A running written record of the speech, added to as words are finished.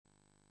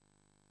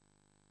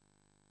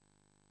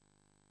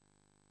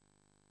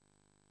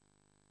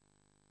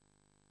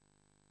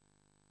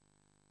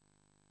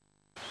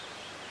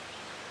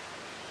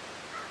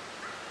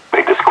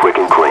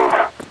looking clean.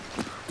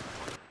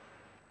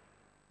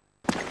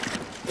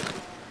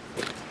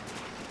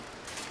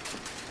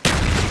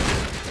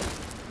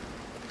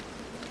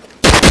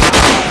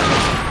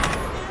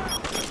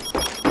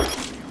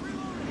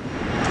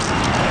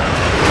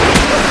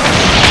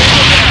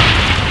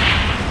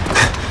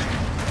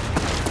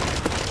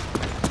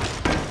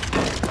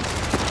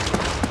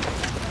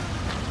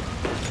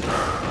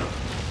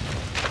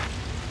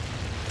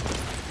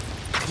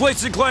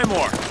 Plates and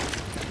Claymore!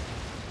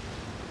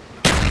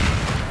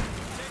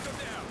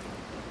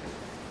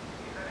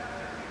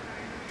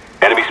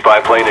 Enemy spy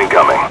plane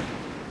incoming.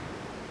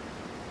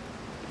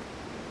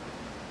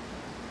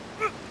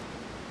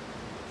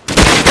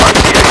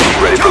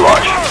 RCXD ready for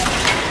launch.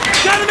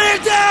 Got a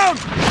man down!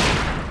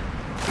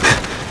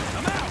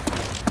 I'm out!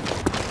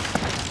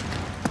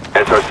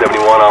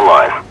 SR-71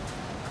 online.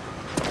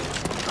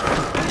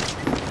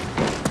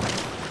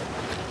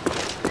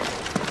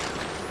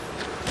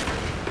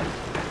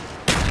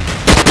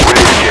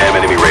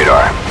 Enemy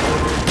radar.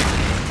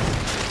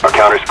 Our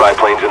counter spy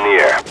plane's in the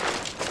air.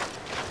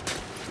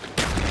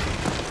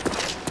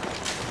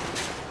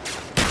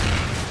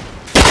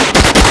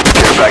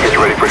 Care package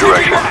ready for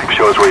direction.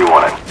 Show us where you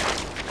want it.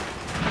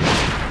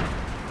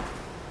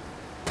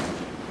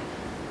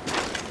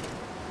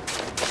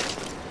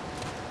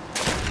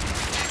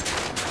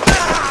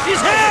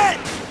 He's hit!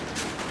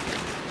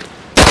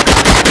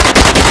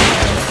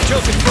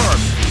 Kill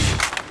confirmed.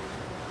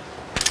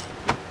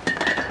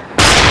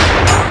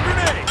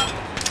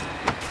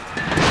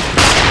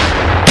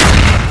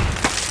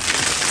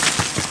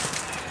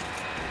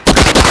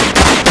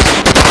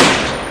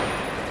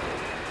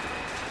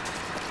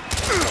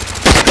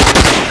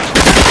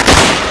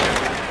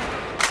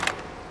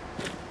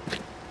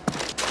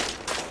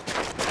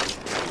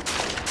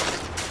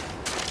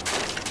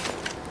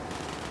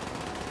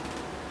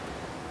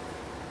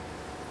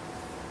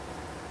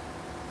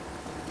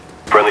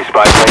 Friendly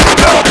spy plane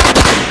inbound.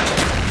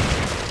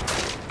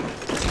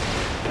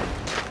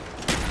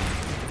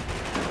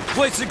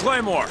 Plates and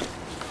Claymore!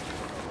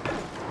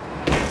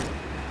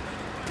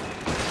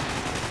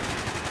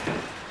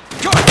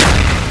 Go!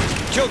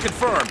 Kill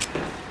confirmed.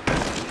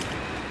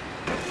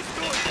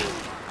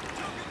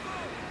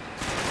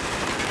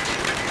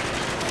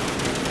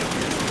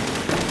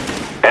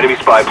 Enemy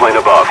spy plane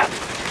above.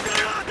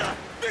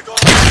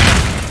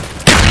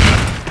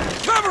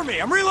 Cover me!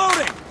 I'm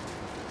reloading!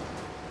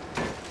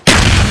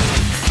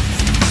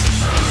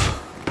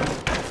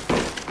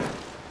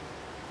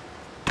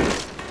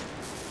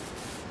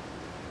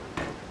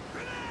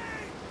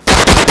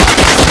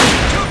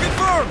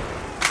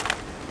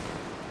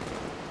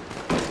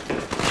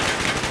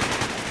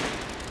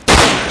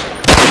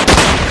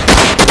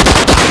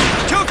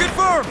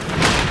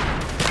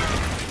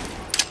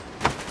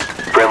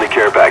 Friendly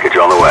care package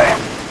on the way.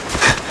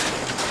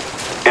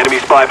 Enemy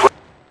spy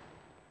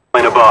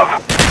plane above.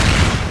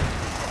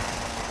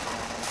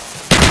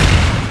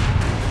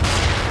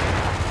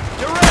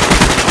 Direct!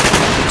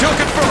 Kill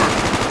confirmed!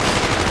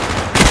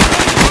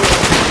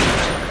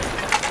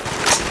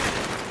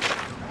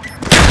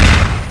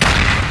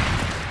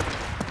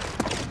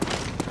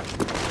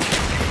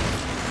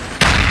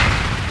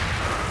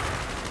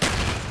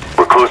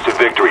 We're close to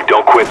victory.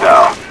 Don't quit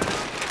now.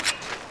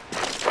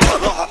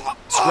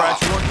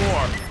 Scratch one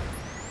more.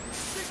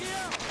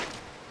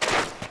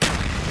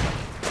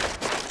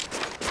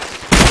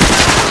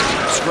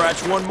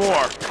 Scratch one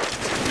more.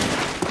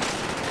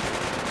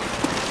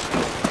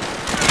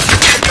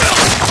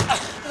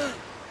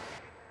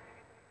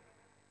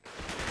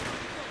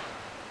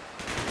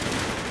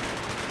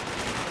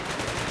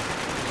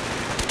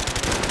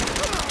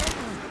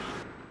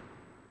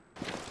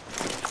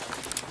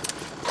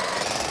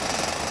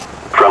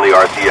 Friendly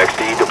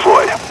RCXD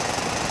deployed.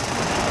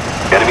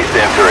 Enemy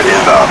SAM turret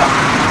inbound.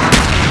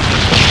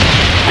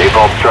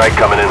 Napalm strike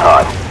coming in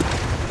hot.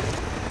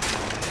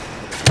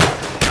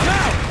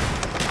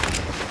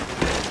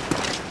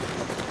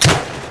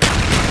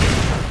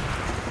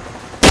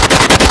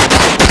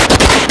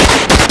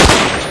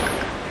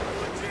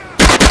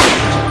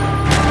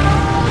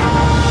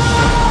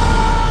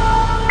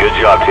 Good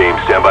job, team.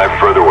 Stand by for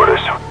further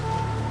orders.